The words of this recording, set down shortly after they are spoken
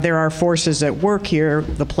There are forces at work here.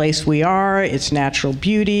 The place we are, its natural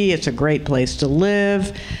beauty, it's a great place to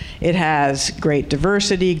live. It has great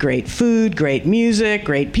diversity, great food, great music,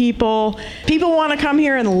 great people. People want to come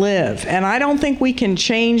here and live, and I don't think we can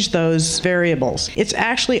change those variables. It's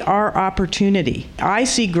actually our opportunity. I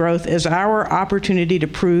see growth as our opportunity to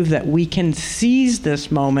prove that we can seize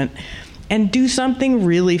this moment and do something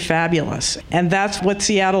really fabulous. And that's what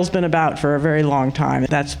Seattle's been about for a very long time.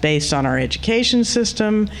 That's based on our education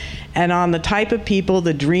system and on the type of people,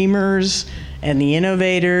 the dreamers and the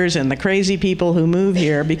innovators and the crazy people who move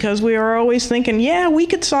here, because we are always thinking, yeah, we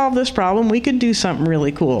could solve this problem. We could do something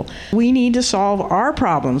really cool. We need to solve our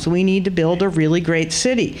problems. We need to build a really great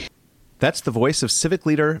city. That's the voice of civic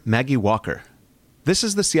leader Maggie Walker. This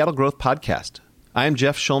is the Seattle Growth Podcast. I am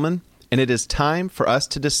Jeff Schulman, and it is time for us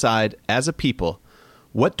to decide as a people,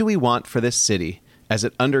 what do we want for this city as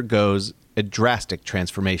it undergoes a drastic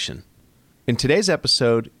transformation? In today's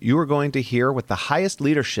episode, you are going to hear what the highest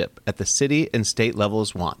leadership at the city and state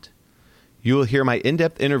levels want. You will hear my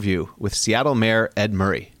in-depth interview with Seattle Mayor Ed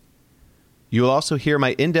Murray. You will also hear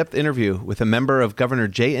my in-depth interview with a member of Governor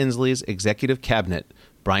Jay Inslee's executive cabinet,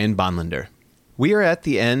 Brian Bonlander. We are at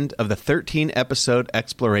the end of the 13-episode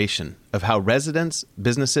exploration of how residents,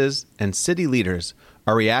 businesses, and city leaders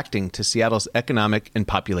are reacting to Seattle's economic and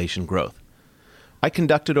population growth. I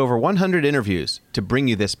conducted over 100 interviews to bring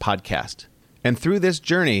you this podcast. And through this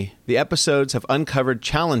journey, the episodes have uncovered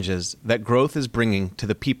challenges that growth is bringing to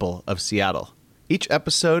the people of Seattle. Each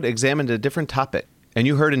episode examined a different topic, and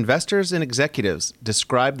you heard investors and executives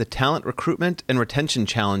describe the talent recruitment and retention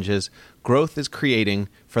challenges growth is creating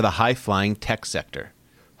for the high-flying tech sector.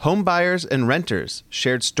 Home buyers and renters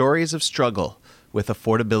shared stories of struggle with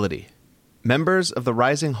affordability. Members of the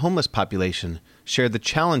rising homeless population shared the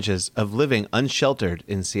challenges of living unsheltered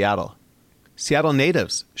in Seattle. Seattle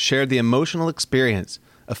natives shared the emotional experience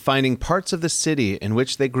of finding parts of the city in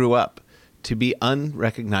which they grew up to be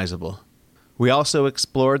unrecognizable. We also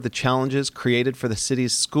explored the challenges created for the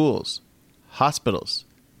city's schools, hospitals,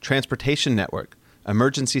 transportation network,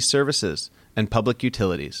 emergency services, and public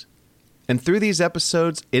utilities. And through these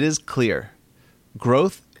episodes, it is clear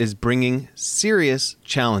growth is bringing serious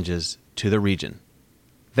challenges to the region.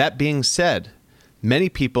 That being said, many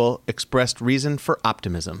people expressed reason for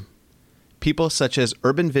optimism. People such as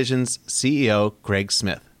Urban Vision's CEO, Greg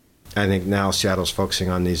Smith. I think now Seattle's focusing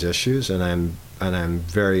on these issues, and I'm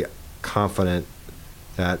very confident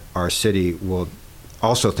that our city will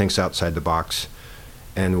also thinks outside the box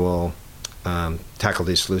and will tackle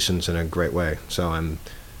these solutions in a great way. So I'm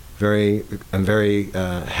very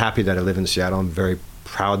happy that I live in Seattle. I'm very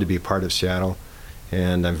proud to be part of Seattle,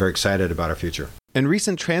 and I'm very excited about our future. And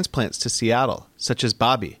recent transplants to Seattle, such as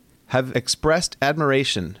Bobby, have expressed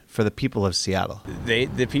admiration for the people of Seattle. The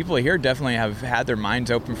people here definitely have had their minds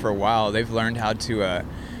open for a while. They've learned how to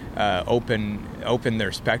open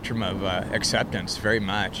their spectrum of acceptance very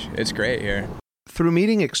much. It's great here. Through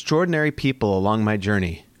meeting extraordinary people along my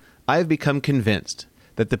journey, I have become convinced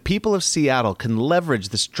that the people of Seattle can leverage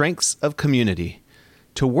the strengths of community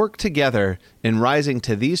to work together in rising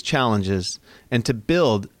to these challenges and to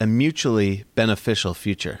build a mutually beneficial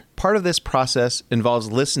future. Part of this process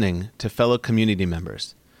involves listening to fellow community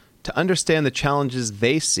members, to understand the challenges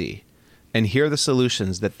they see and hear the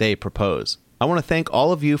solutions that they propose. I want to thank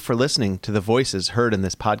all of you for listening to the voices heard in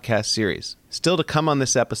this podcast series. Still to come on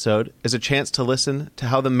this episode is a chance to listen to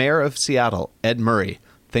how the mayor of Seattle, Ed Murray,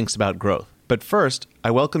 thinks about growth. But first,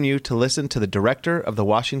 I welcome you to listen to the director of the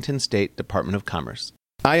Washington State Department of Commerce.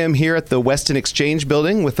 I am here at the Westin Exchange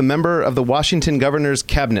Building with a member of the Washington Governor's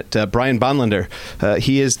Cabinet, Brian Bonlander.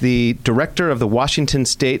 He is the director of the Washington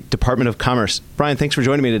State Department of Commerce. Brian, thanks for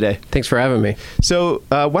joining me today. Thanks for having me. So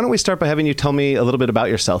why don't we start by having you tell me a little bit about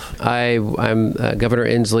yourself? I'm Governor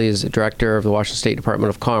Inslee's director of the Washington State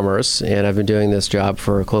Department of Commerce, and I've been doing this job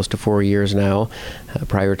for close to 4 years now.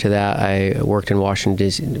 Prior to that, I worked in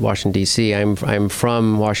Washington, D.C. I'm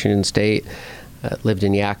from Washington State, lived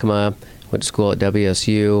in Yakima, went to school at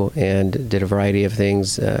WSU, and did a variety of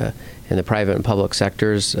things in the private and public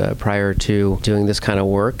sectors prior to doing this kind of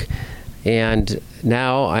work. And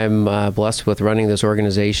now I'm blessed with running this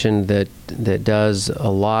organization that does a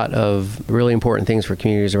lot of really important things for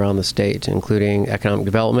communities around the state, including economic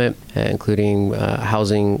development, including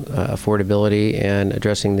housing affordability and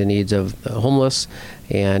addressing the needs of the homeless,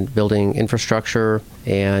 and building infrastructure,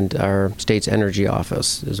 and our state's energy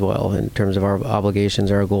office as well in terms of our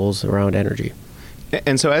obligations, our goals around energy.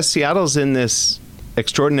 And so as Seattle's in this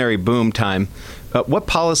extraordinary boom time, what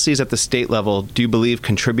policies at the state level do you believe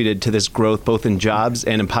contributed to this growth, both in jobs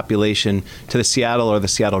and in population, to the Seattle or the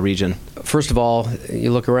Seattle region? first of all, you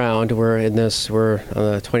look around, we're on the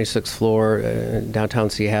 26th floor in downtown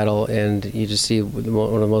Seattle, and you just see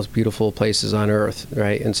one of the most beautiful places on earth,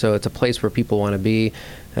 right? And so it's a place where people want to be.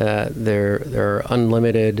 There are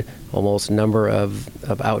unlimited, almost number of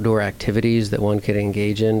outdoor activities that one can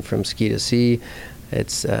engage in from ski to sea.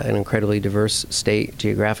 It's an incredibly diverse state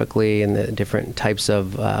geographically, and the different types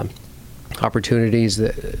of opportunities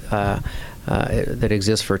that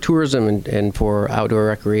exist for tourism and for outdoor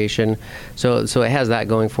recreation. So it has that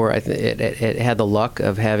going for it. It had the luck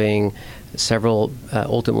of having several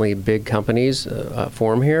ultimately big companies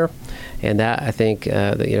form here, and that I think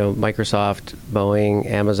Microsoft, Boeing,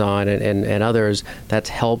 Amazon, and others, that's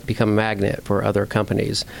helped become a magnet for other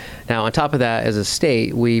companies. Now, on top of that, as a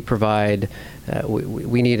state, we provide.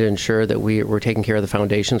 We need to ensure that we're taking care of the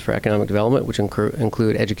foundations for economic development, which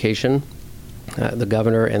include education. The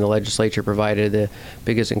governor and the legislature provided the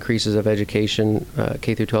biggest increases of education,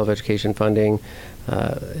 K through 12 education funding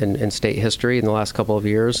in state history in the last couple of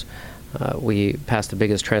years. We passed the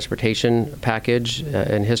biggest transportation package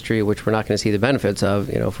in history, which we're not going to see the benefits of,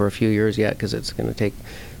 for a few years yet, because it's going to take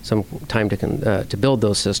some time to build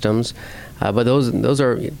those systems. But those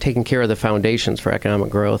are taking care of the foundations for economic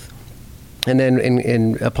growth. And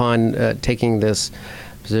then upon taking this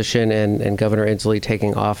position and Governor Inslee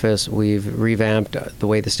taking office, we've revamped the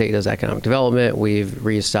way the state does economic development. We've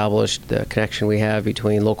reestablished the connection we have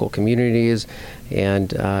between local communities and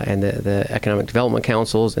the economic development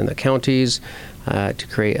councils in the counties to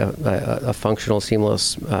create a functional,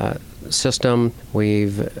 seamless system.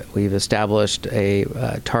 We've established a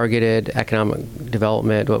targeted economic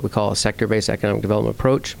development, what we call a sector-based economic development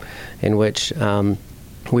approach, in which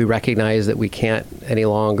we recognize that we can't any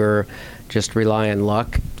longer just rely on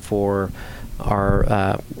luck for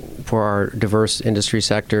our diverse industry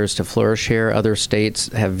sectors to flourish here. Other states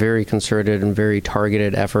have very concerted and very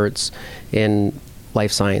targeted efforts in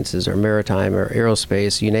life sciences or maritime or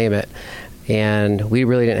aerospace, you name it. And we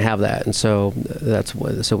really didn't have that, and so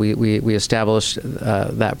we established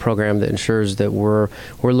that program that ensures that we're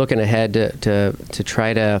looking ahead to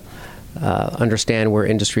try to understand where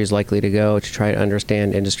industry is likely to go, to try to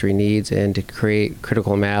understand industry needs, and to create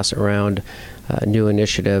critical mass around new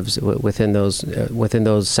initiatives within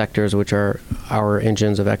those sectors, which are our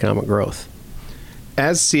engines of economic growth.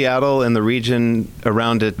 As Seattle and the region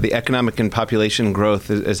around it, the economic and population growth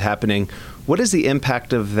is happening. What is the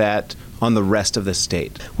impact of that on the rest of the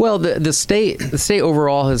state? Well, the state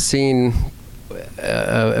overall has seen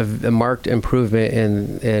a marked improvement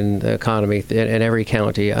in the economy in every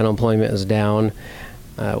county. Unemployment is down.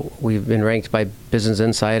 We've been ranked by Business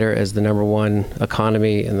Insider as the number one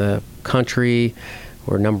economy in the country.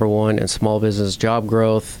 We're number one in small business job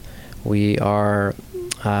growth. We're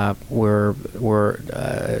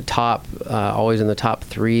top, always in the top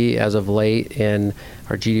three as of late in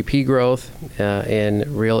our GDP growth,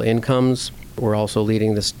 in real incomes. We're also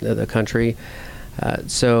leading the country.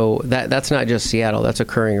 So that's not just Seattle, that's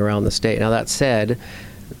occurring around the state. Now, that said,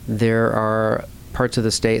 there are parts of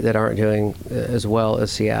the state that aren't doing as well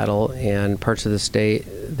as Seattle, and parts of the state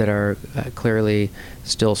that are clearly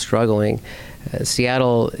still struggling.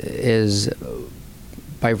 Seattle is,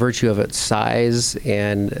 by virtue of its size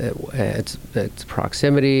and its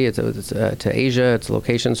proximity, to Asia, its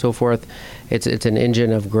location, and so forth, it's an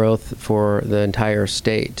engine of growth for the entire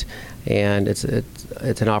state, and it's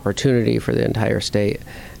an opportunity for the entire state.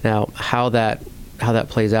 Now, how that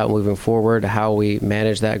plays out moving forward, how we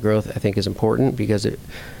manage that growth, I think is important, because it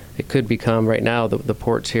could become, right now, the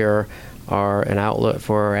ports here are an outlet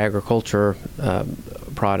for our agriculture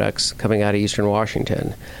products coming out of Eastern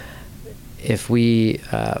Washington. If we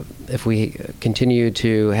continue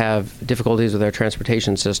to have difficulties with our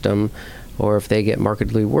transportation system, or if they get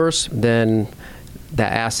markedly worse, then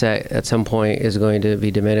that asset at some point is going to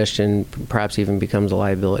be diminished and perhaps even becomes a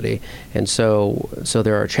liability. And so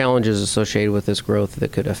there are challenges associated with this growth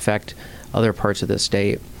that could affect other parts of the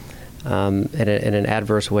state in an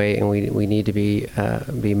adverse way, and we need to be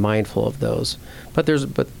mindful of those. But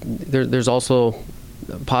there's also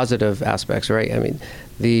positive aspects, right? I mean,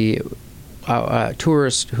 the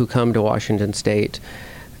tourists who come to Washington State,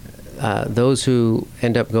 those who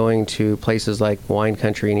end up going to places like wine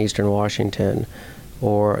country in Eastern Washington,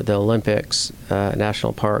 or the Olympics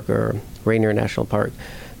National Park or Rainier National Park,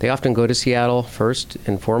 they often go to Seattle first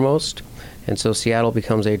and foremost. And so Seattle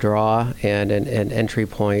becomes a draw and an entry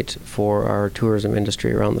point for our tourism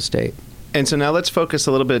industry around the state. And so now let's focus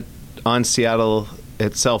a little bit on Seattle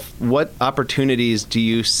itself, what opportunities do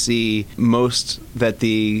you see most that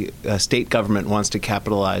the state government wants to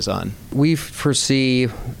capitalize on? We foresee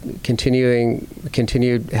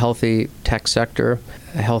continued healthy tech sector,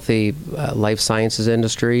 a healthy life sciences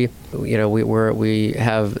industry. We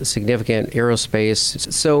have significant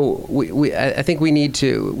aerospace. So I think we need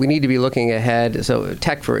to be looking ahead. So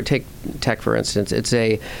take tech for instance. It's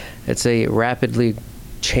a rapidly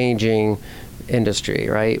changing industry,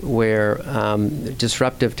 right, where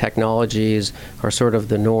disruptive technologies are sort of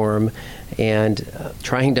the norm, and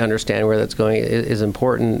trying to understand where that's going is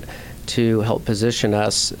important to help position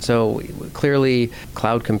us. So clearly,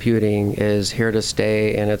 cloud computing is here to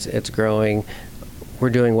stay, and it's growing.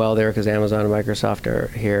 We're doing well there because Amazon and Microsoft are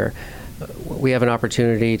here. We have an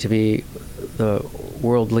opportunity to be the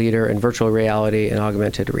world leader in virtual reality and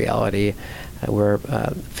augmented reality, where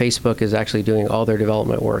Facebook is actually doing all their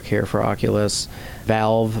development work here for Oculus.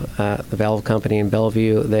 Valve, the Valve company in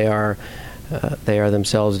Bellevue, they are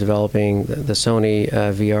themselves developing the Sony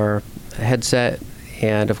VR headset.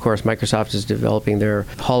 And of course, Microsoft is developing their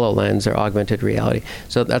HoloLens, their augmented reality.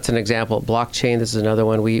 So that's an example. Blockchain, this is another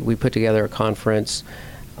one. We put together a conference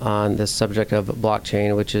on the subject of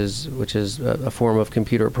blockchain, which is a form of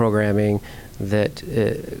computer programming that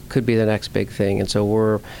could be the next big thing. And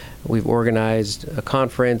so we've organized a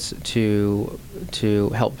conference to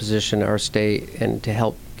help position our state and to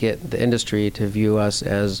help get the industry to view us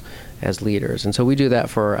as leaders. And so we do that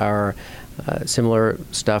for our similar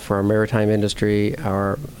stuff for our maritime industry,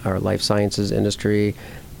 our life sciences industry,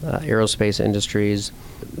 aerospace industries.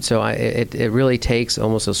 So it really takes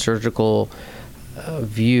almost a surgical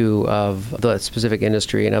view of the specific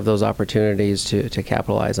industry and of those opportunities to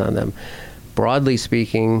capitalize on them. Broadly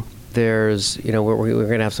speaking, we're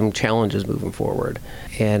going to have some challenges moving forward,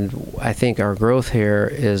 and I think our growth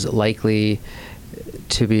here is likely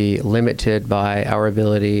to be limited by our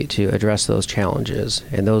ability to address those challenges,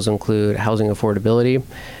 and those include housing affordability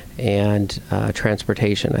and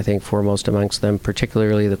transportation, I think foremost amongst them,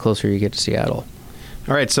 particularly the closer you get to Seattle.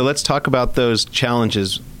 All right, so let's talk about those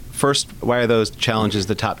challenges. First, why are those challenges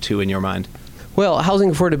the top two in your mind? Well,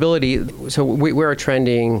 housing affordability, so we're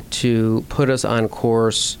trending to put us on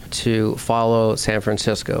course to follow San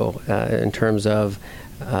Francisco in terms of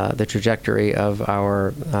the trajectory of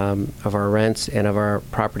our rents and of our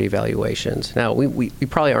property valuations. Now, we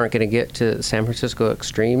probably aren't going to get to San Francisco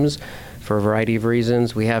extremes for a variety of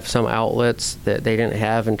reasons. We have some outlets that they didn't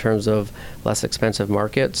have in terms of less expensive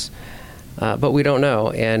markets. But we don't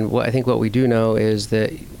know, and I think what we do know is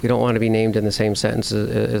that we don't want to be named in the same sentence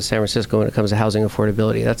as San Francisco when it comes to housing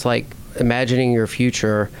affordability. That's like imagining your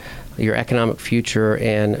future, your economic future,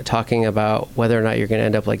 and talking about whether or not you're going to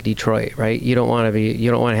end up like Detroit, right? You don't want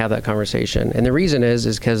to have that conversation, and the reason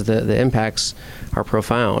is because the impacts are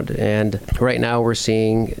profound. And right now we're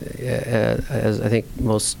seeing, as I think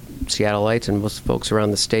most Seattleites and most folks around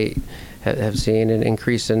the state have seen, an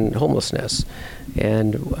increase in homelessness.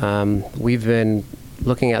 And we've been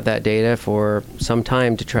looking at that data for some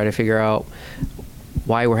time to try to figure out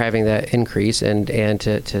why we're having that increase and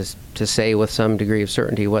to say with some degree of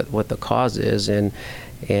certainty what the cause is. And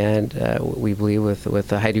we believe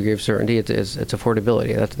with a high degree of certainty it's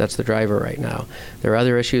affordability. That's the driver right now. There are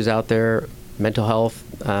other issues out there, mental health,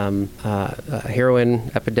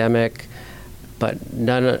 heroin epidemic, but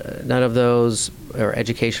none of those, or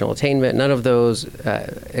educational attainment, none of those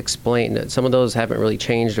explain. Some of those haven't really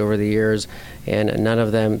changed over the years, and none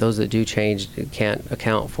of them, those that do change, can't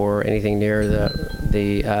account for anything near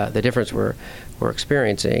the difference we're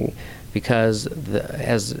experiencing, because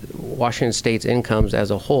as Washington State's incomes as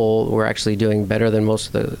a whole, we're actually doing better than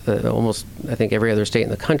most of almost I think every other state in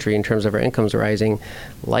the country in terms of our incomes rising.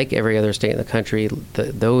 Like every other state in the country,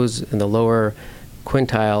 those in the lower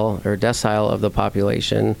quintile or decile of the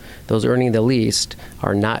population, those earning the least,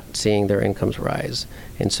 are not seeing their incomes rise.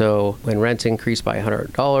 And so when rents increase by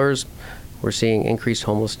 $100, we're seeing increased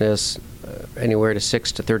homelessness anywhere to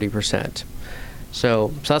 6 to 30%.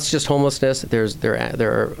 So that's just homelessness. There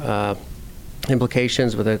are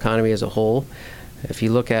implications with the economy as a whole. If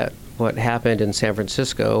you look at what happened in San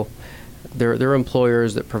Francisco, there are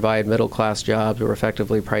employers that provide middle-class jobs who are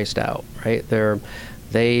effectively priced out, right? They're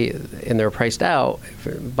priced out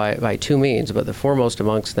by two means, but the foremost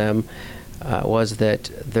amongst them was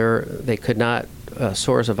that they could not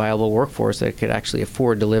source a viable workforce that could actually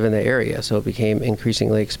afford to live in the area. So it became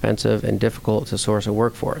increasingly expensive and difficult to source a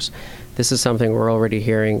workforce. This is something we're already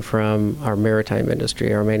hearing from our maritime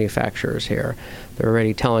industry, our manufacturers here. They're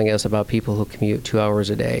already telling us about people who commute 2 hours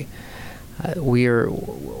a day.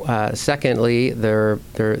 Secondly,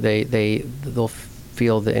 they'll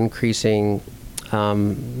feel the increasing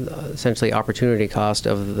essentially opportunity cost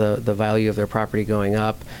of the value of their property going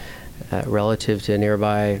up relative to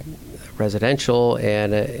nearby residential,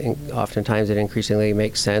 and oftentimes it increasingly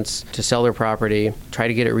makes sense to sell their property, try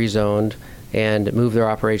to get it rezoned, and move their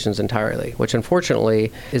operations entirely, which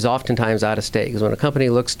unfortunately is oftentimes out of state. Because when a company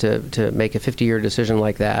looks to make a 50-year decision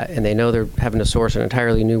like that, and they know they're having to source an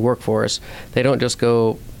entirely new workforce, they don't just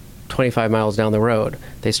go 25 miles down the road.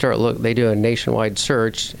 They do a nationwide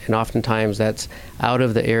search, and oftentimes that's out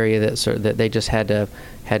of the area that they just had to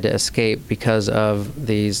escape because of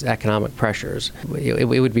these economic pressures. It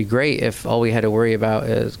would be great if all we had to worry about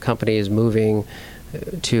is companies moving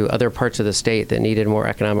to other parts of the state that needed more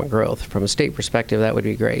economic growth. From a state perspective, that would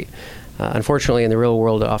be great. Unfortunately, in the real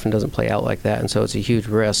world, it often doesn't play out like that, and so it's a huge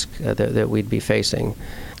risk that we'd be facing.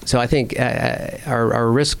 So I think our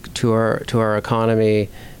risk to our economy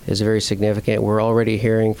is very significant. We're already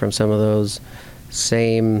hearing from some of those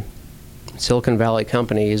same Silicon Valley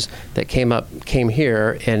companies that came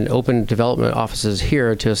here and opened development offices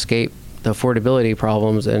here to escape the affordability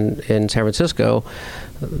problems in San Francisco.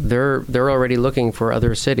 They're already looking for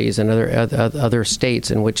other cities and other states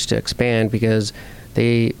in which to expand because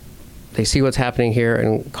they see what's happening here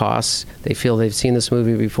in costs. They feel they've seen this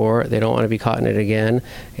movie before. They don't want to be caught in it again,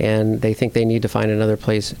 and they think they need to find another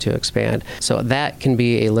place to expand. So that can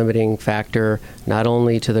be a limiting factor, not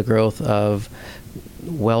only to the growth of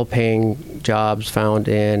well-paying jobs found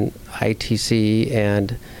in ITC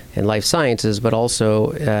and life sciences, but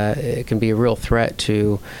also it can be a real threat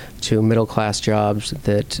to middle-class jobs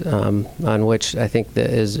that on which I think that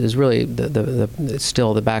is really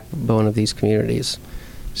still the backbone of these communities.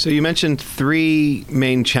 So you mentioned three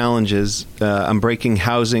main challenges. I'm breaking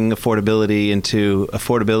housing affordability into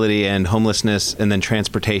affordability and homelessness and then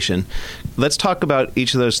transportation. Let's talk about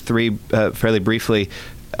each of those three fairly briefly.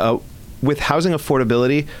 With housing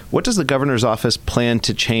affordability, what does the governor's office plan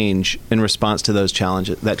to change in response to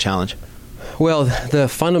that challenge? Well, the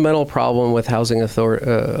fundamental problem with housing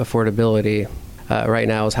affordability right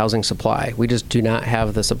now is housing supply. We just do not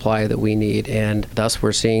have the supply that we need, and thus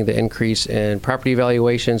we're seeing the increase in property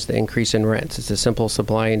valuations, the increase in rents. It's a simple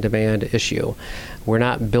supply and demand issue. We're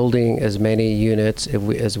not building as many units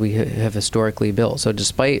as we have historically built. So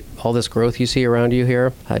despite all this growth you see around you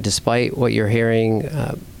here, despite what you're hearing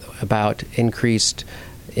about increased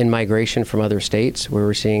in-migration from other states, where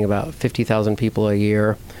we're seeing about 50,000 people a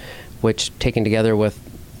year, which taken together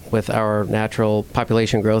with our natural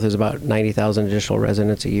population growth is about 90,000 additional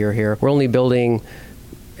residents a year here. We're only building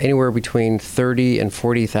anywhere between 30 and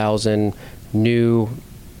 40,000 new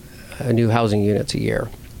housing units a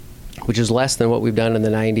year, which is less than what we've done in the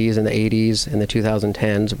 90s and the 80s and the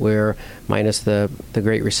 2010s, where minus the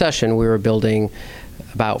Great Recession, we were building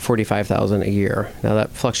about 45,000 a year. Now that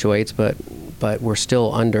fluctuates, but we're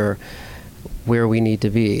still under where we need to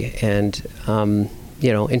be. And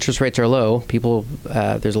interest rates are low.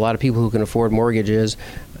 There's a lot of people who can afford mortgages.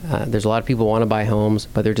 There's a lot of people who want to buy homes,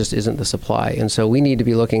 but there just isn't the supply. And so we need to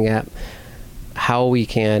be looking at how we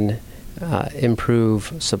can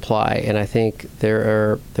improve supply. And I think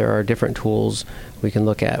there are different tools we can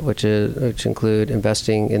look at, which include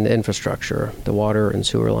investing in the infrastructure, the water and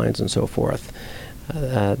sewer lines and so forth.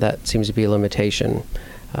 That seems to be a limitation.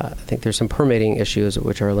 I think there's some permitting issues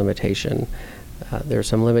which are a limitation. There are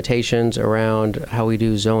some limitations around how we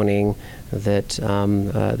do zoning that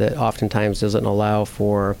oftentimes doesn't allow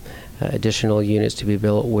for additional units to be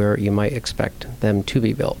built where you might expect them to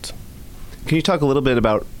be built. Can you talk a little bit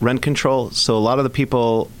about rent control? So a lot of the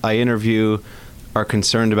people I interview are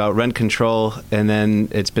concerned about rent control, and then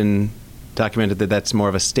it's been documented that that's more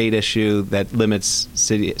of a state issue that limits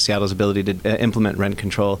Seattle's ability to implement rent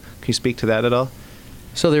control. Can you speak to that at all?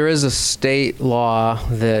 So there is a state law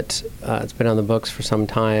that it's been on the books for some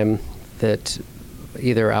time that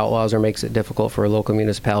either outlaws or makes it difficult for local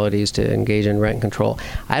municipalities to engage in rent control.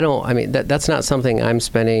 That's not something I'm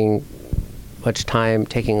spending much time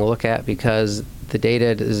taking a look at because the data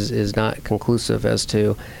is not conclusive as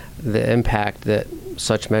to the impact that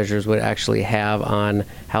such measures would actually have on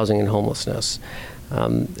housing and homelessness.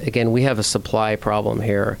 Again, we have a supply problem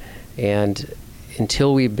here, and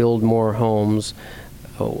until we build more homes,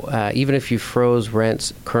 even if you froze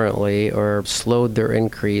rents currently or slowed their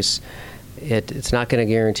increase, it's not going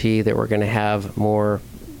to guarantee that we're going to have more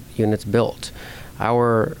units built.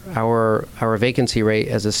 Our vacancy rate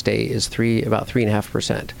as a state is about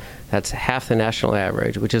 3.5%. That's half the national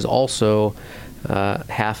average, which is also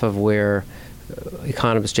half of where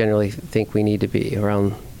economists generally think we need to be,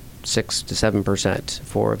 around 6 to 7%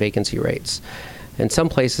 for vacancy rates. In some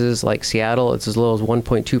places like Seattle, it's as low as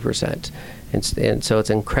 1.2%. And so it's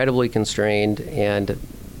incredibly constrained, and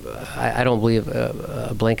I don't believe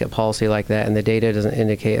a blanket policy like that, and the data doesn't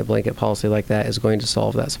indicate a blanket policy like that is going to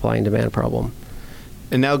solve that supply and demand problem.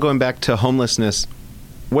 And now going back to homelessness,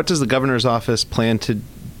 what does the governor's office plan to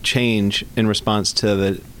change in response to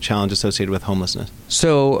the challenge associated with homelessness?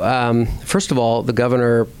 So, first of all, the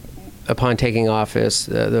governor, upon taking office,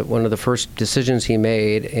 one of the first decisions he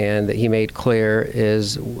made, and that he made clear,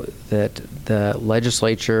 is that the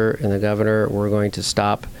legislature and the governor were going to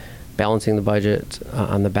stop balancing the budget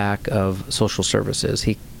on the back of social services.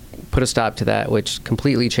 He put a stop to that, which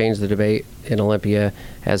completely changed the debate in Olympia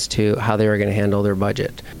as to how they were going to handle their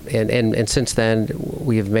budget. And since then,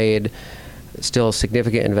 we have made still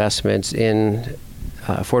significant investments in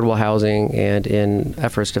affordable housing and in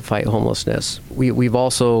efforts to fight homelessness. We've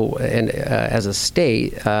also, and as a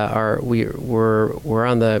state, we're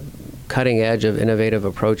on the cutting edge of innovative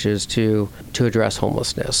approaches to address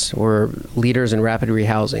homelessness. We're leaders in rapid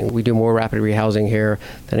rehousing. We do more rapid rehousing here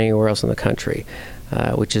than anywhere else in the country,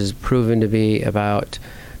 which is proven to be about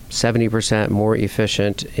 70% more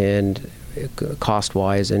efficient in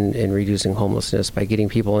cost-wise in reducing homelessness by getting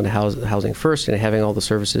people into housing first and having all the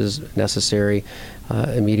services necessary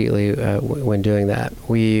immediately when doing that.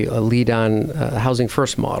 We lead on a housing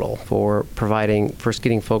first model for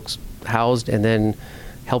getting folks housed and then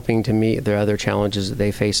helping to meet their other challenges that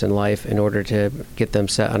they face in life in order to get them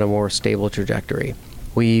set on a more stable trajectory.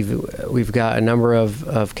 We've got a number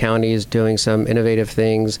of counties doing some innovative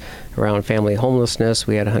things around family homelessness.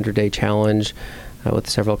 We had a 100-day challenge with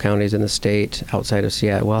several counties in the state outside of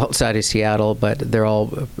Seattle, but they're all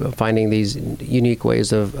finding these unique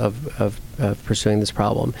ways of pursuing this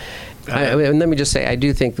problem. And let me just say, I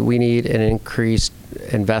do think that we need an increased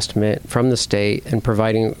investment from the state in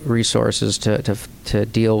providing resources to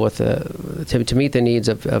deal with to meet the needs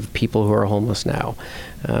of people who are homeless now.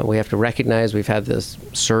 We have to recognize we've had this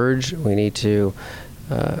surge. We need to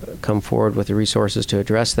come forward with the resources to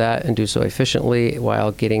address that and do so efficiently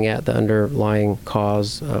while getting at the underlying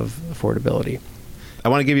cause of affordability. I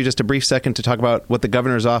want to give you just a brief second to talk about what the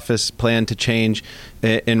governor's office planned to change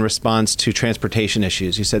in response to transportation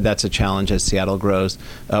issues. You said that's a challenge as Seattle grows.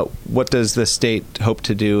 What does the state hope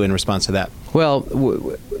to do in response to that? Well,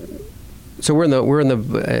 so we're in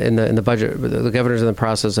the budget. The governor's in the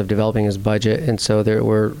process of developing his budget, and so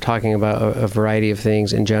we're talking about a variety of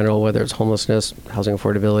things in general, whether it's homelessness, housing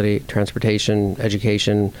affordability, transportation,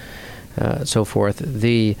 education, so forth.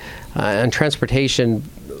 On transportation,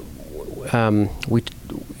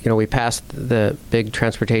 we passed the big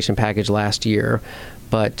transportation package last year,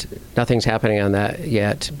 but nothing's happening on that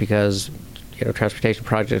yet because transportation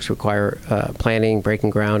projects require planning, breaking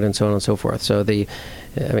ground, and so on and so forth. So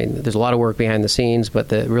there's a lot of work behind the scenes, but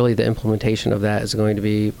the implementation of that is going to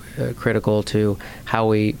be critical to how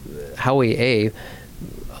we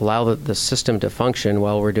allow the system to function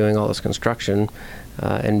while we're doing all this construction,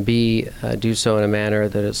 and B, do so in a manner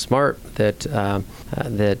that is smart, that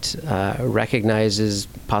recognizes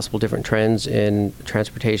possible different trends in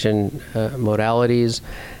transportation modalities,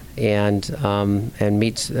 and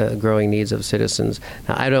meets growing needs of citizens.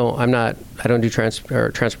 Now, I don't do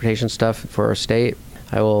transportation stuff for our state.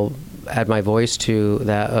 I will add my voice to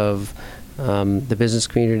that of the business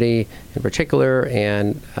community in particular,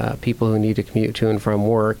 and people who need to commute to and from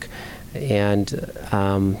work, and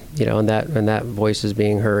that voice is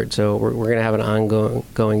being heard. So we're going to have an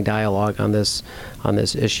ongoing dialogue on this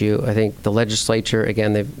issue. I think the legislature,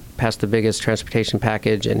 again, they've passed the biggest transportation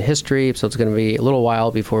package in history, so it's going to be a little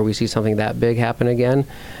while before we see something that big happen again.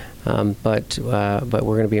 But we're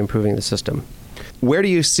going to be improving the system. Where do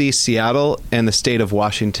you see Seattle and the state of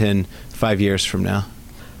Washington 5 years from now?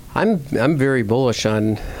 I'm very bullish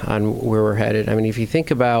on where we're headed. I mean, if you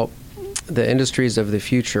think about the industries of the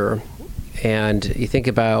future, and you think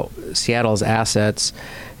about Seattle's assets,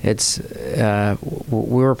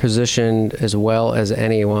 we're positioned as well as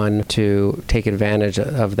anyone to take advantage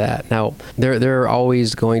of that. Now, there are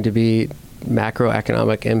always going to be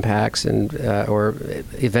macroeconomic impacts or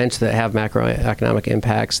events that have macroeconomic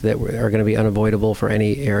impacts that are going to be unavoidable for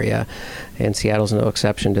any area, and Seattle's no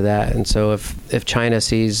exception to that. And so if China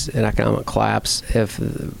sees an economic collapse, if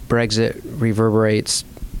Brexit reverberates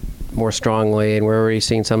more strongly, and we're already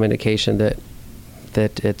seeing some indication that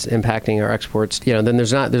it's impacting our exports, then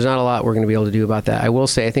there's not a lot we're going to be able to do about that. I will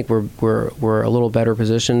say I think we're a little better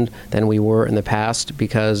positioned than we were in the past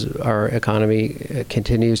because our economy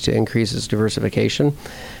continues to increase its diversification,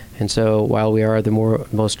 and so while we are the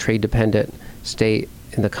most trade dependent state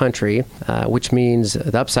in the country, which means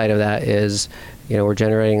the upside of that is we're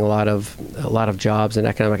generating a lot of jobs and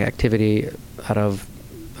economic activity out of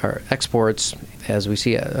our exports, as we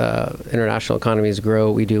see international economies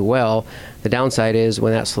grow, we do well. The downside is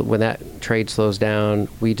when that trade slows down,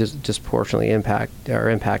 we just disproportionately are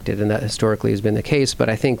impacted, and that historically has been the case. But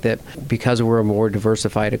I think that because we're a more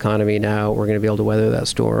diversified economy now, we're going to be able to weather that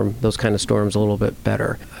storm, those kind of storms, a little bit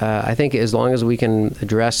better. I think as long as we can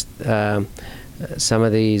address some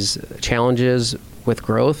of these challenges with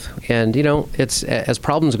growth, and it's as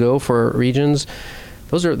problems go for regions,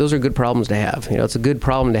 those are good problems to have. It's a good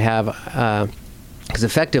problem to have. Because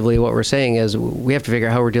effectively what we're saying is we have to figure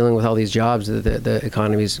out how we're dealing with all these jobs that the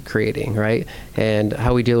economy's creating, right? And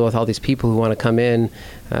how we deal with all these people who want to come in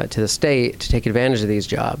to the state to take advantage of these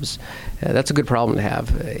jobs. That's a good problem to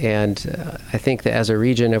have. And I think that as a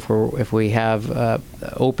region, if we have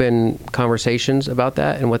open conversations about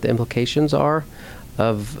that and what the implications are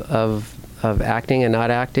of acting and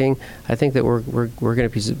not acting, I think that we're going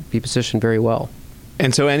to be positioned very well.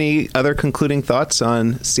 And so any other concluding thoughts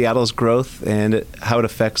on Seattle's growth and how it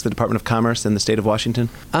affects the Department of Commerce and the state of Washington?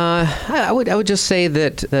 I would just say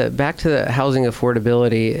that back to the housing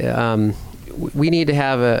affordability, we need to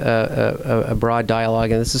have a broad dialogue,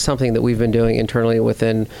 and this is something that we've been doing internally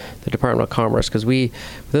within the Department of Commerce, because within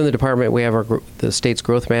the department we have the state's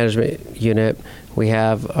growth management unit, we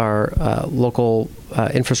have our local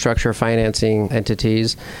infrastructure financing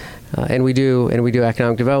entities, and we do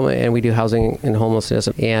economic development, and we do housing and homelessness.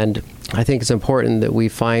 And I think it's important that we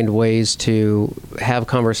find ways to have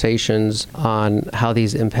conversations on how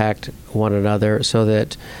these impact one another, so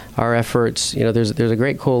that our efforts, there's a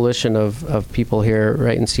great coalition of people here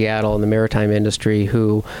right in Seattle in the maritime industry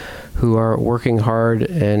who are working hard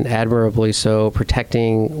and admirably so,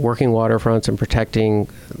 protecting working waterfronts and protecting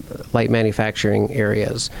light manufacturing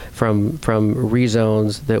areas from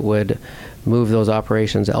rezones that would move those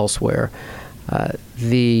operations elsewhere.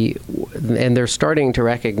 And they're starting to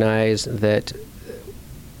recognize that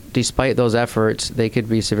despite those efforts, they could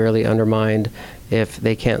be severely undermined if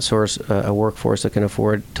they can't source a workforce that can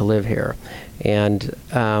afford to live here. And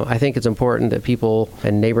I think it's important that people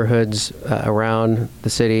in neighborhoods around the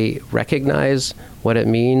city recognize what it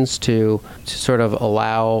means to sort of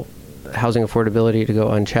allow housing affordability to go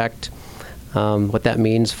unchecked, what that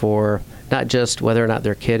means for not just whether or not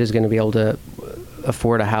their kid is going to be able to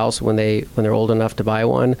afford a house when they're old enough to buy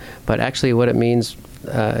one, but actually what it means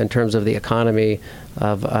in terms of the economy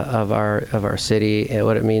of our city, and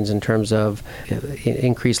what it means in terms of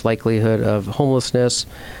increased likelihood of homelessness.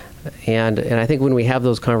 And I think when we have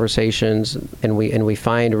those conversations and we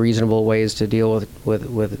find reasonable ways to deal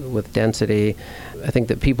with density, I think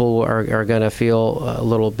that people are going to feel a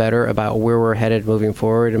little better about where we're headed moving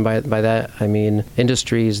forward. And by that, I mean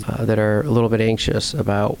industries that are a little bit anxious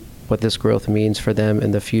about what this growth means for them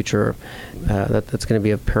in the future. That's going to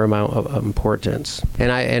be of paramount of importance.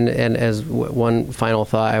 And as one final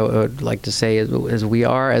thought, I would like to say is we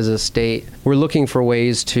are, as a state, we're looking for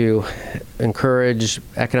ways to encourage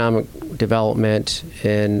economic development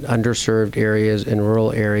in underserved areas, in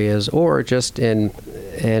rural areas, or just in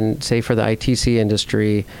say for the ITC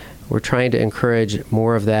industry. We're trying to encourage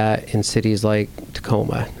more of that in cities like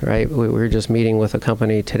Tacoma, right? We were just meeting with a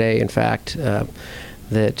company today, in fact,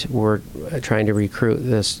 that we're trying to recruit,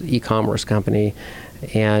 this e-commerce company,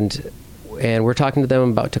 and we're talking to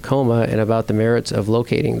them about Tacoma and about the merits of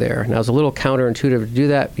locating there. Now, it's a little counterintuitive to do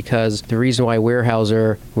that, because the reason why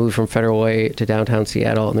Weyerhaeuser moved from Federal Way to downtown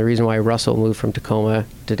Seattle, and the reason why Russell moved from Tacoma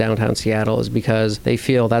to downtown Seattle, is because they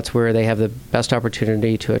feel that's where they have the best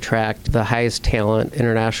opportunity to attract the highest talent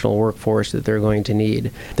international workforce that they're going to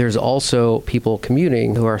need. There's also people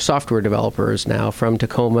commuting who are software developers now from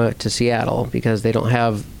Tacoma to Seattle, because they don't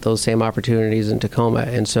have those same opportunities in Tacoma.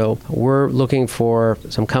 And so we're looking for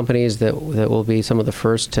some companies that will be some of the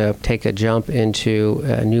first to take a jump into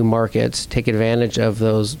new markets, take advantage of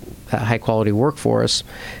those high-quality workforce,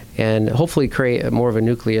 and hopefully create more of a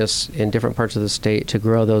nucleus in different parts of the state to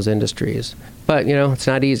grow those industries. But, it's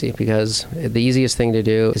not easy, because the easiest thing to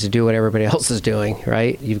do is to do what everybody else is doing,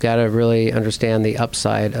 right? You've got to really understand the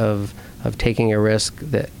upside of taking a risk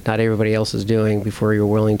that not everybody else is doing before you're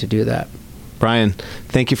willing to do that. Brian,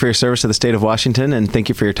 thank you for your service to the state of Washington, and thank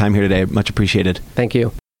you for your time here today. Much appreciated. Thank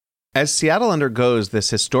you. As Seattle undergoes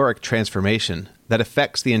this historic transformation that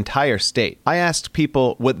affects the entire state, I asked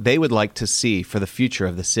people what they would like to see for the future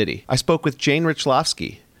of the city. I spoke with Jane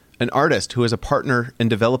Richlovsky, an artist who is a partner in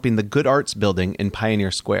developing the Good Arts building in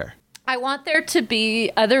Pioneer Square. I want there to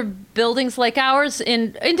be other buildings like ours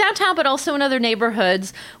in downtown, but also in other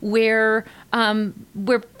neighborhoods where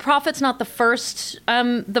profit's not the first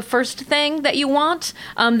thing that you want.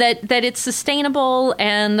 That it's sustainable,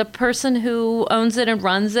 and the person who owns it and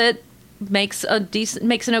runs it makes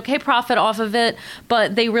an okay profit off of it,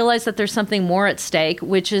 but they realize that there's something more at stake,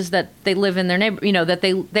 which is that they live in their neighbor, that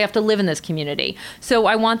they have to live in this community. So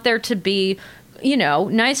I want there to be,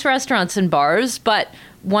 nice restaurants and bars, but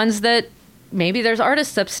ones that maybe there's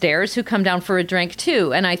artists upstairs who come down for a drink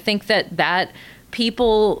too. And I think that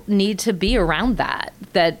people need to be around that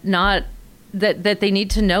they need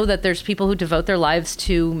to know that there's people who devote their lives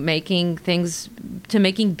to making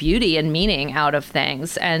beauty and meaning out of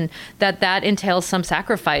things, and that entails some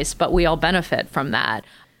sacrifice, but we all benefit from that.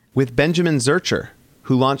 With Benjamin Zurcher,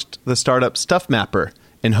 who launched the startup Stuff Mapper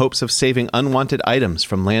in hopes of saving unwanted items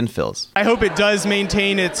from landfills. I hope it does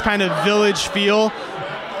maintain its kind of village feel,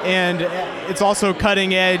 and it's also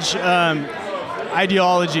cutting edge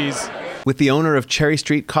ideologies. With the owner of Cherry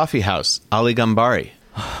Street Coffee House, Ali Gambari.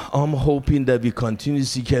 I'm hoping that we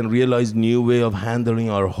continuously can realize new way of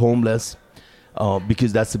handling our homeless,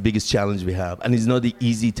 because that's the biggest challenge we have. And it's not an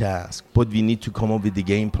easy task, but we need to come up with the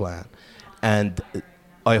game plan. And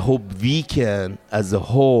I hope we can, as a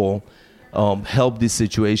whole, help this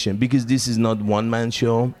situation, because this is not one-man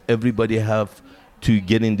show. Everybody have to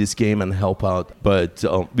get in this game and help out, but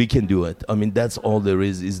we can do it. I mean, that's all there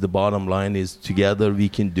is the bottom line is together we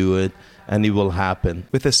can do it, and it will happen.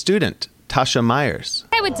 With a student, Tasha Myers.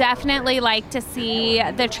 I would definitely like to see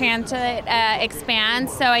the transit expand,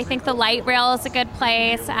 so I think the light rail is a good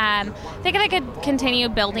place. I think I could continue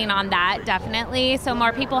building on that, definitely, so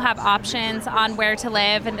more people have options on where to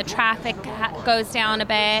live and the traffic goes down a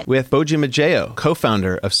bit. With Boji Majeo,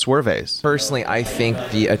 co-founder of Swerves. Personally, I think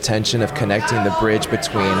the attention of connecting the bridge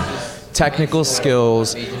between technical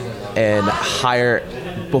skills and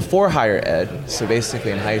before higher ed, so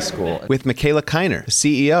basically in high school. With Michaela Kiner,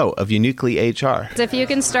 CEO of Uniquely HR. If you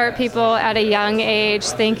can start people at a young age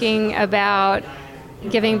thinking about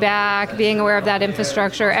giving back, being aware of that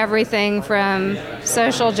infrastructure, everything from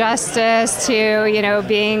social justice to,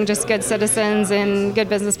 being just good citizens and good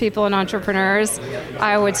business people and entrepreneurs,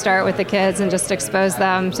 I would start with the kids and just expose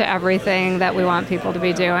them to everything that we want people to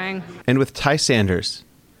be doing. And with Ty Sanders,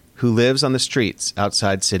 who lives on the streets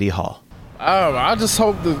outside City Hall. I just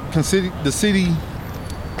hope the city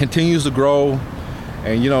continues to grow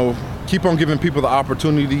and, keep on giving people the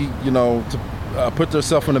opportunity, to put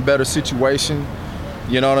themselves in a better situation,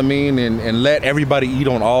 you know what I mean? And let everybody eat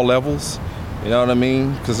on all levels, you know what I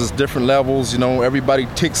mean? Because it's different levels, everybody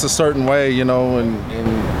ticks a certain way, and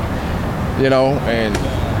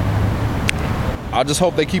I just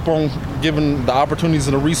hope they keep on giving the opportunities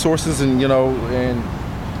and the resources and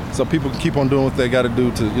so people can keep on doing what they got to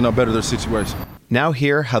do to, better their situation. Now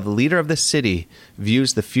hear how the leader of the city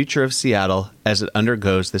views the future of Seattle as it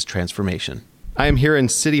undergoes this transformation. I am here in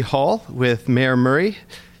City Hall with Mayor Murray.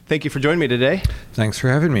 Thank you for joining me today. Thanks for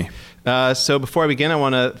having me. So before I begin, I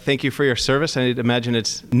want to thank you for your service. I imagine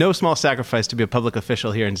it's no small sacrifice to be a public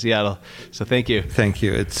official here in Seattle. So thank you. Thank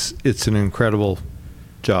you. It's an incredible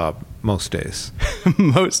job most days.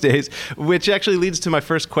 Most days, which actually leads to my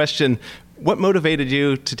first question. What motivated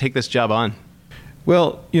you to take this job on?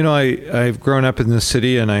 Well, I've grown up in the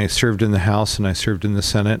city, and I served in the House, and I served in the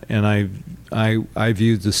Senate, and I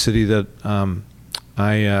viewed the city that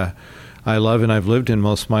I love and I've lived in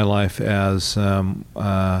most of my life as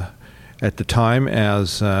at the time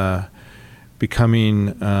as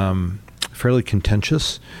becoming fairly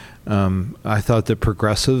contentious. I thought that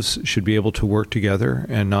progressives should be able to work together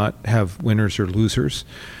and not have winners or losers,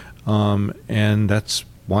 and that's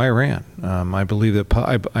why I ran. I believe that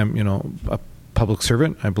I'm a public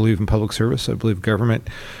servant. I believe in public service. I believe government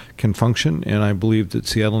can function, and I believe that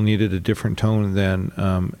Seattle needed a different tone than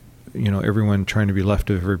everyone trying to be left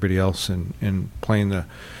of everybody else and playing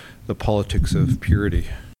the politics of purity.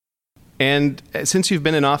 And since you've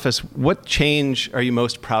been in office, what change are you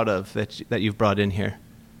most proud of that you've brought in here?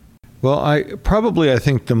 Well, I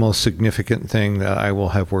think the most significant thing that I will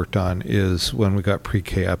have worked on is when we got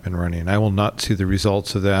pre-K up and running. I will not see the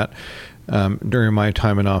results of that during my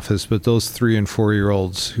time in office, but those 3- and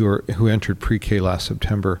 4-year-olds who entered pre-K last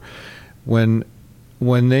September, when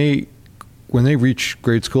they reach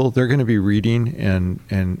grade school, they're going to be reading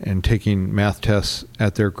and taking math tests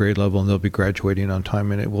at their grade level, and they'll be graduating on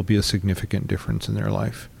time, and it will be a significant difference in their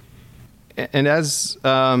life. And as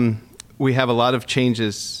we have a lot of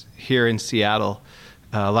changes here in Seattle,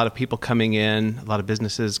 a lot of people coming in, a lot of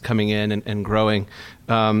businesses coming in and growing.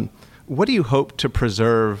 What do you hope to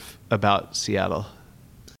preserve about Seattle?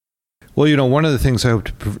 Well, one of the things I hope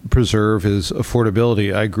to preserve is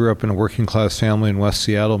affordability. I grew up in a working class family in West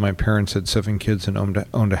Seattle. My parents had 7 kids and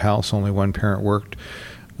owned a house. Only one parent worked.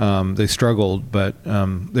 They struggled, but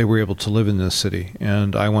they were able to live in this city.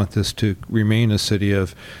 And I want this to remain a city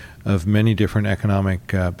of of many different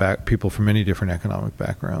economic people from many different economic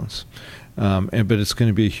backgrounds. But it's going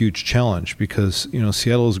to be a huge challenge because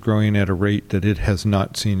Seattle is growing at a rate that it has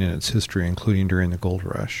not seen in its history, including during the gold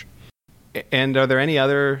rush. And are there any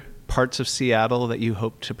other parts of Seattle that you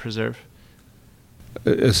hope to preserve?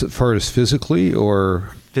 As far as physically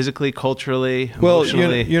or? Physically, culturally,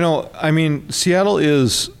 emotionally? Well, Seattle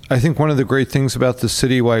is, I think one of the great things about the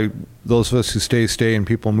city, why those of us who stay and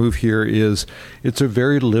people move here, is it's a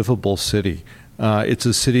very livable city. It's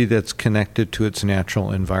a city that's connected to its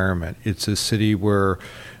natural environment. It's a city where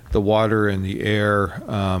the water and the air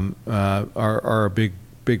are a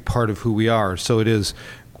big part of who we are. So it is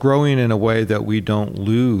growing in a way that we don't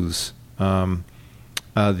lose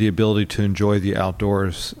the ability to enjoy the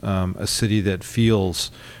outdoors, a city that feels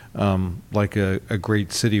like a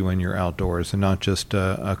great city when you're outdoors and not just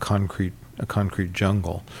a concrete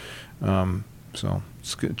jungle. So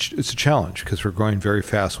it's a challenge because we're growing very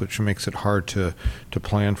fast, which makes it hard to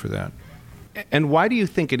plan for that. And why do you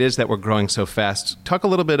think it is that we're growing so fast? Talk a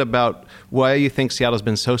little bit about why you think Seattle's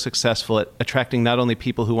been so successful at attracting not only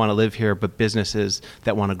people who want to live here, but businesses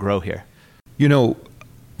that want to grow here.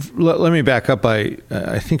 Let me back up. I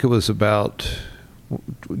think it was about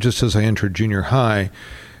just as I entered junior high,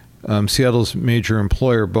 Seattle's major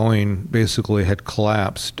employer, Boeing, basically had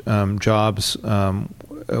collapsed. Jobs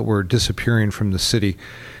were disappearing from the city.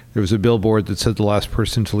 There was a billboard that said the last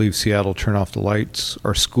person to leave Seattle, turn off the lights.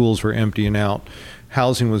 Our schools were emptying out.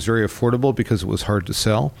 Housing was very affordable because it was hard to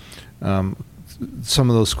sell. Some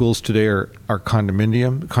of those schools today are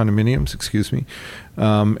condominiums,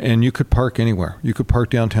 and you could park anywhere. You could park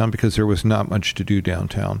downtown because there was not much to do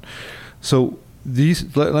downtown. So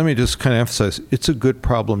let me just kind of emphasize, it's a good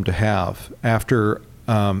problem to have. After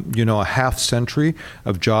a half century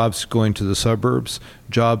of jobs going to the suburbs,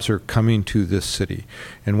 jobs are coming to this city.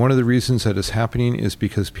 And one of the reasons that is happening is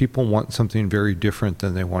because people want something very different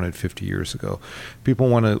than they wanted 50 years ago. People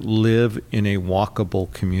want to live in a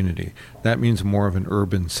walkable community. That means more of an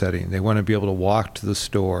urban setting. They want to be able to walk to the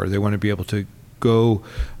store. They want to be able to go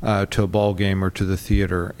to a ball game or to the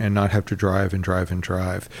theater and not have to drive. And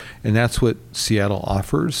that's what Seattle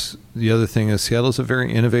offers. The other thing is Seattle's a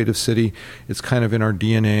very innovative city. It's kind of in our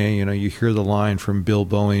DNA. You hear the line from Bill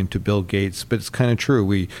Boeing to Bill Gates, but it's kind of true.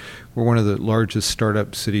 We're one of the largest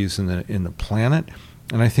startup cities in the planet,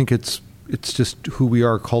 and I think it's just who we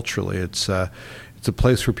are culturally. It's a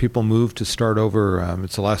place where people move to start over.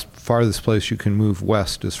 It's the farthest place you can move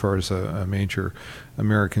west as far as a major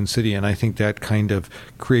American city. And I think that kind of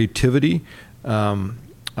creativity,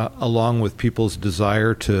 along with people's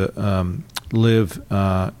desire to live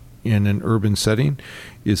in an urban setting,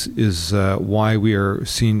 is why we are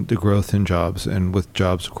seeing the growth in jobs. And with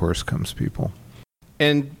jobs, of course, comes people.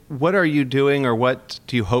 And what are you doing, or what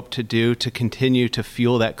do you hope to do to continue to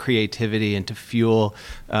fuel that creativity and to fuel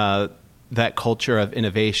that culture of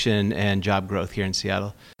innovation and job growth here in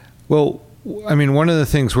Seattle? Well, one of the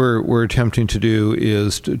things we're attempting to do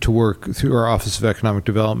is to work through our Office of Economic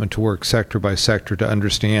Development, to work sector by sector to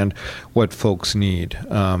understand what folks need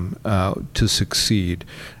to succeed.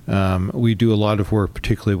 We do a lot of work,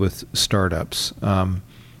 particularly with startups.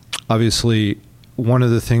 Obviously, one of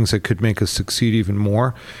the things that could make us succeed even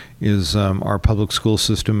more is our public school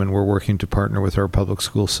system, and we're working to partner with our public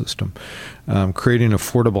school system, creating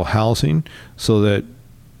affordable housing so that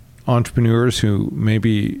entrepreneurs who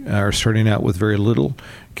maybe are starting out with very little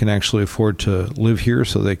can actually afford to live here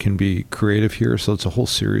so they can be creative here. So it's a whole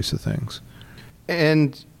series of things.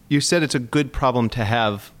 And you said it's a good problem to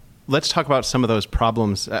have. Let's talk about some of those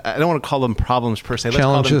problems. I don't want to call them problems per se. Let's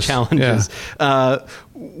call them challenges. Yeah.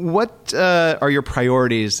 What are your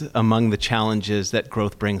priorities among the challenges that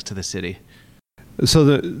growth brings to the city? So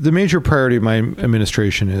the major priority of my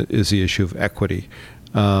administration is the issue of equity.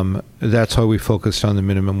 That's why we focused on the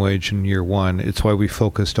minimum wage in year one. It's why we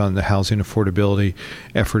focused on the housing affordability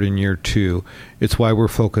effort in year two. It's why we're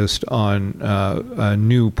focused on a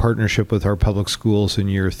new partnership with our public schools in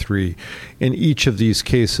year three. In each of these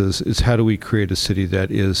cases is how do we create a city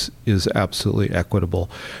that is absolutely equitable,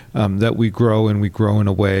 that we grow and we grow in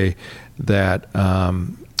a way that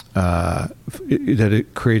that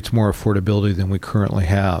it creates more affordability than we currently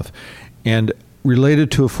have. And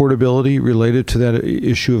related to that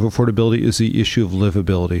issue of affordability is the issue of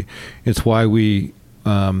livability. It's why we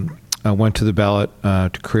went to the ballot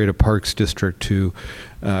to create a parks district, to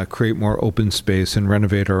create more open space and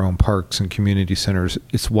renovate our own parks and community centers.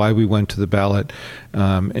 It's why we went to the ballot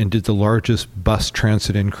and did the largest bus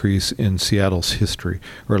transit increase in Seattle's history,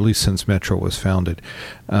 or at least since Metro was founded.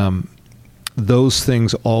 Those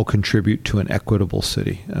things all contribute to an equitable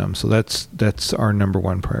city. So that's our number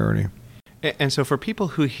one priority. And so for people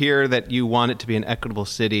who hear that you want it to be an equitable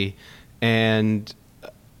city and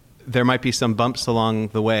there might be some bumps along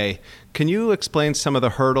the way, can you explain some of the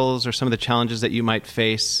hurdles or some of the challenges that you might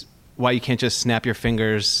face, why you can't just snap your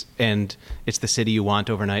fingers and it's the city you want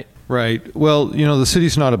overnight? Right. Well, the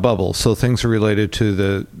city's not a bubble, so things are related to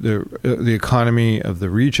the economy of the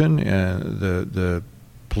region, the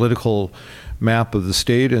political map of the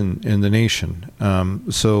state and the nation.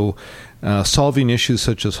 So solving issues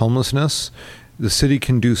such as homelessness, the city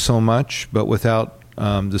can do so much, but without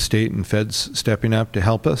the state and feds stepping up to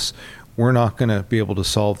help us, we're not going to be able to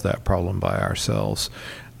solve that problem by ourselves.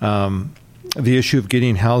 The issue of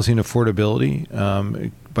getting housing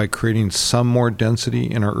affordability by creating some more density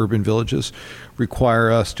in our urban villages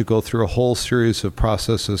require us to go through a whole series of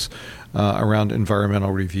processes around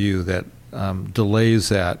environmental review that delays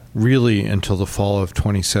that really until the fall of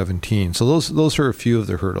 2017. So those are a few of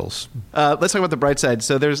the hurdles. Let's talk about the bright side.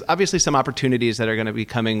 So there's obviously some opportunities that are going to be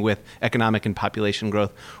coming with economic and population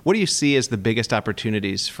growth. What do you see as the biggest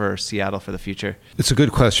opportunities for Seattle for the future? It's a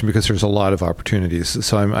good question because there's a lot of opportunities.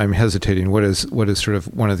 So I'm hesitating. What is sort of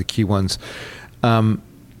one of the key ones?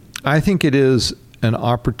 I think it is an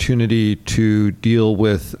opportunity to deal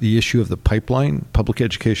with the issue of the pipeline, public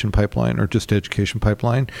education pipeline, or just education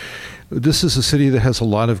pipeline. This is a city that has a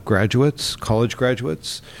lot of graduates, college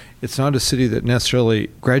graduates. It's not a city that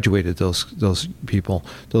necessarily graduated those people,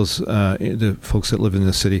 the folks that live in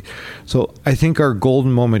this city. So I think our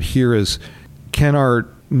golden moment here is, can our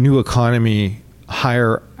new economy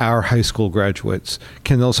hire our high school graduates?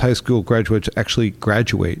 Can those high school graduates actually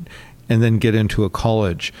graduate and then get into a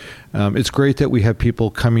college? It's great that we have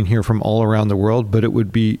people coming here from all around the world, but it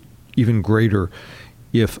would be even greater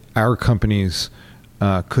if our companies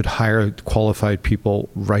could hire qualified people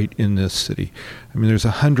right in this city. I mean, there's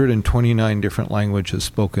 129 different languages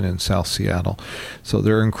spoken in South Seattle. So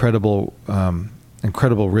there are incredible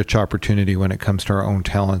rich opportunity when it comes to our own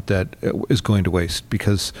talent that is going to waste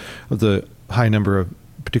because of the high number of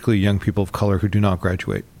particularly young people of color who do not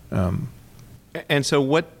graduate. And so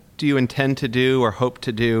what do you intend to do or hope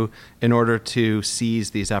to do in order to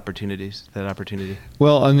seize these opportunities, that opportunity?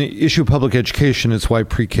 Well, on the issue of public education, it's why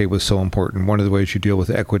pre-K was so important. One of the ways you deal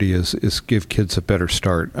with equity is give kids a better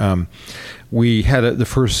start. We had the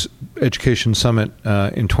first education summit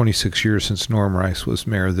in 26 years since Norm Rice was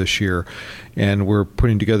mayor this year, and we're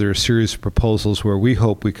putting together a series of proposals where we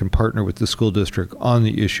hope we can partner with the school district on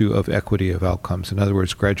the issue of equity of outcomes. In other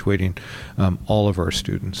words, graduating all of our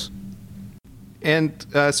students. And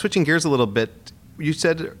switching gears a little bit, you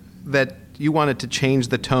said that you wanted to change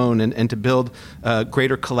the tone and to build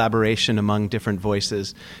greater collaboration among different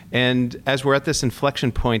voices. And as we're at this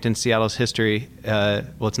inflection point in Seattle's history, well,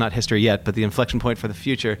 it's not history yet, but the inflection point for the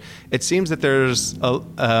future, it seems that there's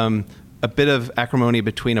a bit of acrimony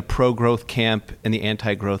between a pro-growth camp and the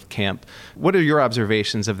anti-growth camp. What are your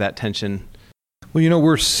observations of that tension? Well,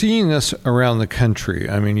 we're seeing this around the country.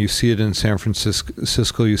 I mean, you see it in San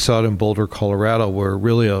Francisco. You saw it in Boulder, Colorado, where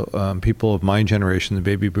really people of my generation, the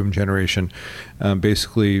baby boom generation,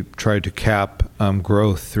 basically tried to cap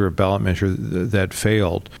growth through a ballot measure that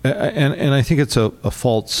failed. And I think it's a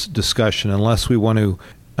false discussion unless we want to.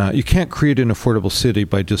 You can't create an affordable city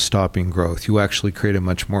by just stopping growth. You actually create a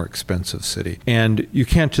much more expensive city. And you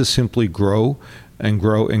can't just simply grow and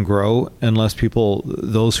grow and grow unless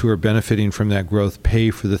those who are benefiting from that growth,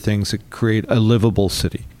 pay for the things that create a livable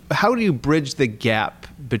city. How do you bridge the gap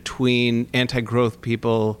between anti-growth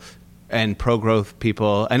people and pro-growth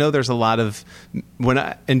people? I know there's a lot of,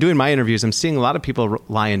 in doing my interviews, I'm seeing a lot of people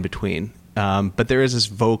lie in between. But there is this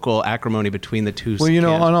vocal acrimony between the two. Well,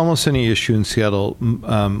 on almost any issue in Seattle,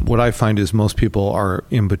 what I find is most people are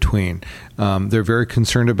in between. They're very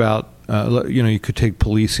concerned about, you could take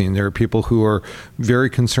policing. There are people who are very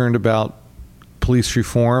concerned about police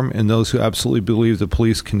reform and those who absolutely believe the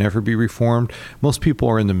police can never be reformed. Most people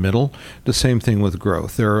are in the middle. The same thing with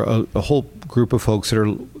growth. There are a whole group of folks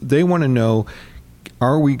they want to know,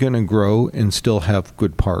 are we going to grow and still have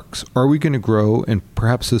good parks? Are we going to grow, and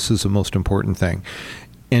perhaps this is the most important thing,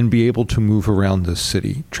 and be able to move around this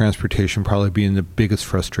city? Transportation probably being the biggest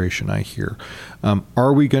frustration I hear.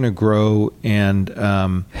 Are we going to grow and,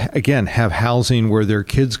 again, have housing where their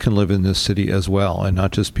kids can live in this city as well, and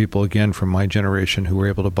not just people, again, from my generation who were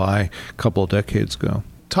able to buy a couple of decades ago?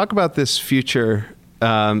 Talk about this future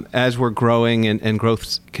as we're growing and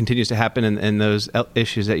growth continues to happen and those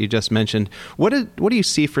issues that you just mentioned. What do you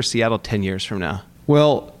see for Seattle 10 years from now?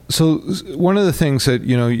 Well, so one of the things that,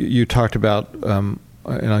 you talked about, and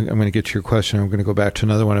I'm going to get to your question. I'm going to go back to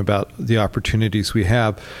another one about the opportunities we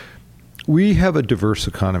have. We have a diverse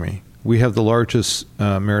economy. We have the largest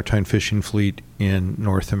maritime fishing fleet in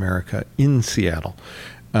North America, in Seattle.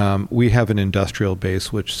 We have an industrial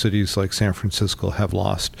base, which cities like San Francisco have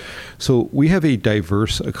lost. So we have a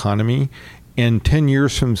diverse economy. And 10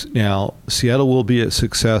 years from now, Seattle will be a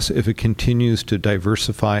success if it continues to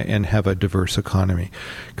diversify and have a diverse economy.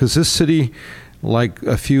 Because this city, like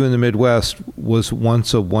a few in the Midwest, was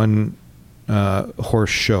once a one-horse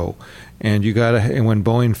show. And and when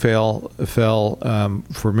Boeing fell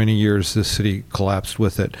for many years, this city collapsed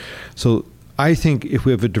with it. So I think if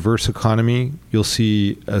we have a diverse economy, you'll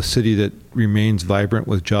see a city that remains vibrant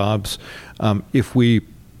with jobs. If we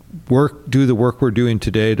do the work we're doing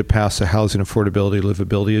today to pass the housing affordability,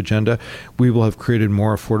 livability agenda, we will have created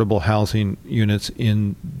more affordable housing units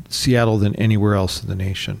in Seattle than anywhere else in the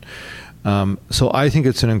nation. So I think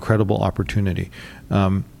it's an incredible opportunity.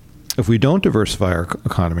 If we don't diversify our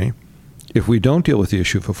economy, if we don't deal with the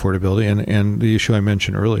issue of affordability and the issue I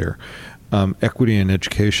mentioned earlier, equity in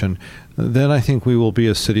education, then I think we will be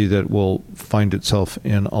a city that will find itself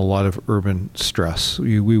in a lot of urban stress.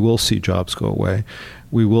 We will see jobs go away.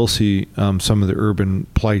 We will see some of the urban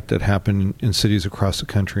plight that happened in cities across the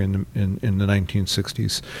country in the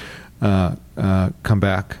 1960s come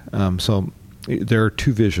back. So there are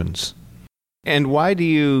two visions. And why do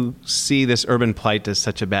you see this urban plight as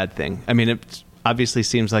such a bad thing? I mean, it obviously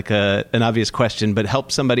seems like an obvious question, but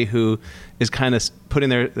help somebody who is kind of putting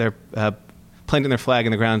their planting their flag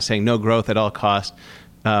in the ground saying no growth at all costs.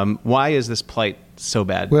 Why is this plight so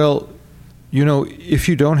bad? Well, if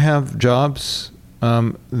you don't have jobs,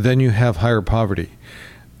 then you have higher poverty.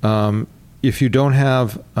 If you don't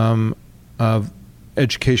have an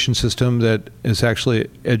education system that is actually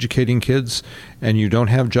educating kids and you don't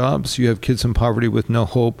have jobs, you have kids in poverty with no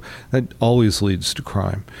hope, that always leads to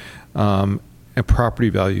crime. And property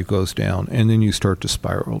value goes down, and then you start to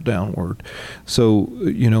spiral downward. So,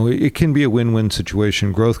 it can be a win-win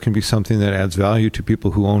situation. Growth can be something that adds value to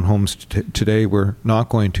people who own homes today. We're not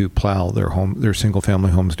going to plow their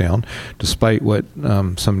single-family homes down, despite what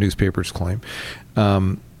some newspapers claim.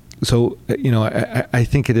 So, I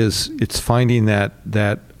think it's finding that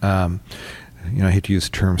I hate to use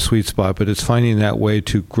the term sweet spot, but it's finding that way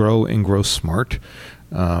to grow and grow smart.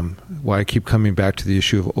 Why I keep coming back to the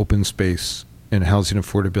issue of open space and housing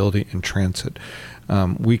affordability and transit.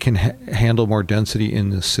 We can handle more density in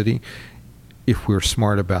this city if we're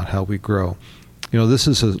smart about how we grow. This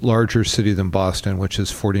is a larger city than Boston, which is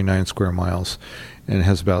 49 square miles and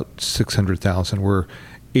has about 600,000. We're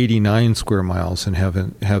 89 square miles and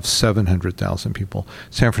have 700,000 people.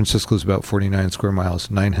 San Francisco is about 49 square miles,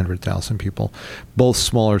 900,000 people. Both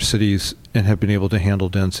smaller cities and have been able to handle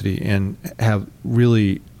density and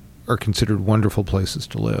are considered wonderful places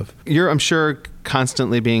to live. You're, I'm sure,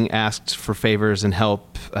 constantly being asked for favors and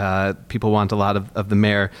help. People want a lot of the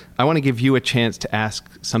mayor. I want to give you a chance to ask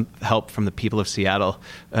some help from the people of Seattle.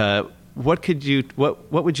 What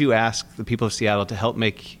would you ask the people of Seattle to help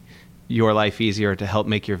make your life easier, to help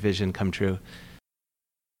make your vision come true?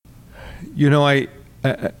 I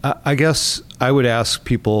guess I would ask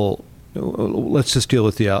people, let's just deal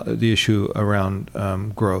with the issue around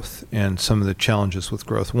growth and some of the challenges with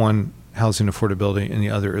growth. One, housing affordability, and the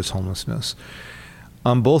other is homelessness.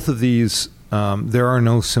 On both of these, there are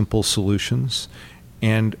no simple solutions.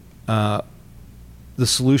 And the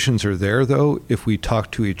solutions are there, though, if we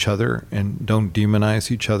talk to each other and don't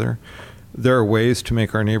demonize each other. There are ways to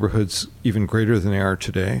make our neighborhoods even greater than they are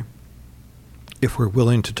today if we're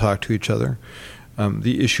willing to talk to each other.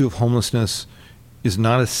 The issue of homelessness is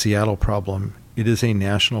not a Seattle problem. It is a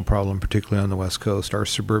national problem, particularly on the West Coast. Our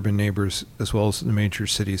suburban neighbors, as well as the major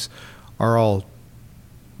cities, are all,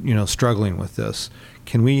 struggling with this.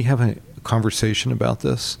 Can we have a conversation about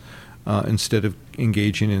this instead of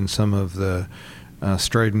engaging in some of the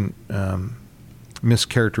strident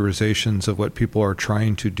mischaracterizations of what people are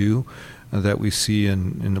trying to do that we see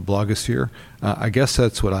in the blogosphere? I guess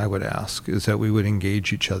that's what I would ask, is that we would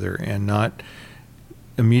engage each other and not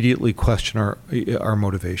immediately question our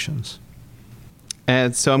motivations.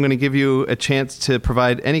 And so I'm going to give you a chance to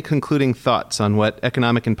provide any concluding thoughts on what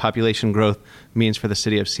economic and population growth means for the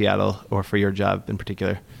city of Seattle or for your job in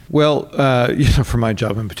particular. Well, for my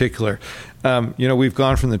job in particular, we've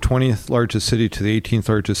gone from the 20th largest city to the 18th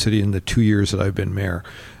largest city in the 2 years that I've been mayor.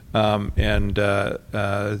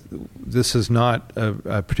 This is not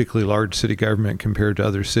a particularly large city government compared to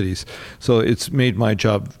other cities. So it's made my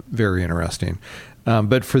job very interesting.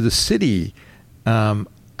 But for the city, I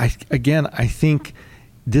think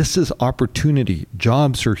this is opportunity.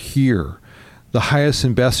 Jobs are here. The highest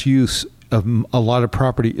and best use of a lot of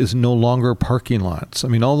property is no longer parking lots. I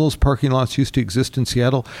mean, all those parking lots used to exist in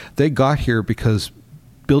Seattle. They got here because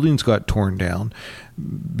buildings got torn down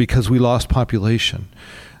because we lost population.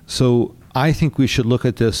 So I think we should look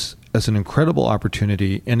at this as an incredible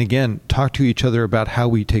opportunity, and again, talk to each other about how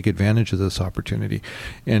we take advantage of this opportunity,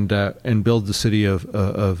 and build the city of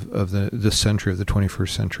this century, of the 21st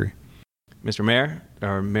century. Mr. Mayor,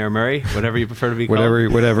 or Mayor Murray, whatever you prefer to be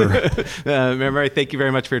called. Whatever. Mayor Murray, thank you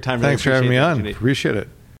very much for your time. Thanks for having me on. Appreciate it.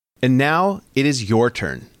 And now it is your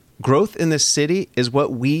turn. Growth in this city is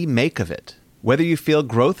what we make of it. Whether you feel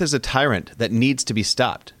growth is a tyrant that needs to be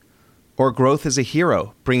stopped, or growth is a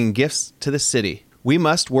hero bringing gifts to the city, we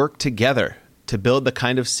must work together to build the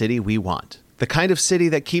kind of city we want. The kind of city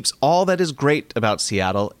that keeps all that is great about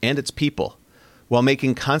Seattle and its people, while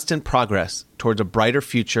making constant progress towards a brighter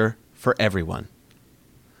future for everyone.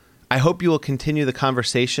 I hope you will continue the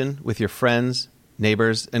conversation with your friends,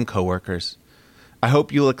 neighbors, and coworkers. I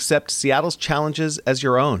hope you will accept Seattle's challenges as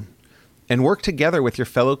your own and work together with your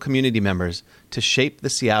fellow community members to shape the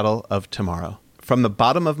Seattle of tomorrow. From the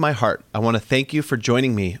bottom of my heart, I want to thank you for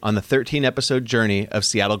joining me on the 13-episode journey of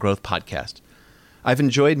Seattle Growth Podcast. I've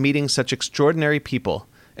enjoyed meeting such extraordinary people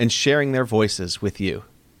and sharing their voices with you.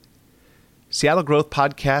 Seattle Growth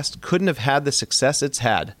Podcast couldn't have had the success it's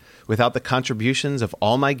had without the contributions of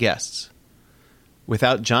all my guests.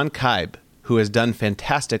 Without John Kaib, who has done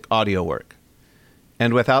fantastic audio work.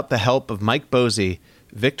 And without the help of Mike Bosey,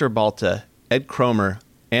 Victor Balta, Ed Cromer,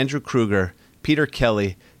 Andrew Kruger, Peter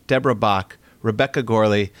Kelly, Deborah Bach, Rebecca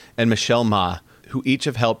Gorley, and Michelle Ma, who each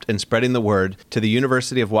have helped in spreading the word to the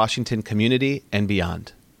University of Washington community and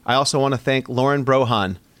beyond. I also want to thank Lauren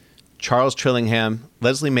Brohan, Charles Trillingham,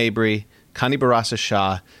 Leslie Mabry, Connie Barasa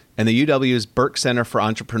Shah, and the UW's Burke Center for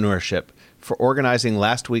Entrepreneurship for organizing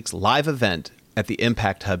last week's live event at the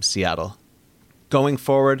Impact Hub Seattle. Going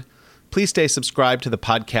forward, please stay subscribed to the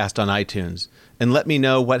podcast on iTunes and let me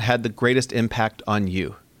know what had the greatest impact on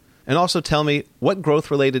you. And also tell me, what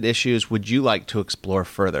growth-related issues would you like to explore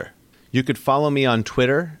further? You could follow me on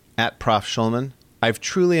Twitter, @Prof. Schulman. I've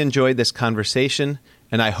truly enjoyed this conversation,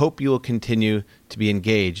 and I hope you will continue to be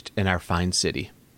engaged in our fine city.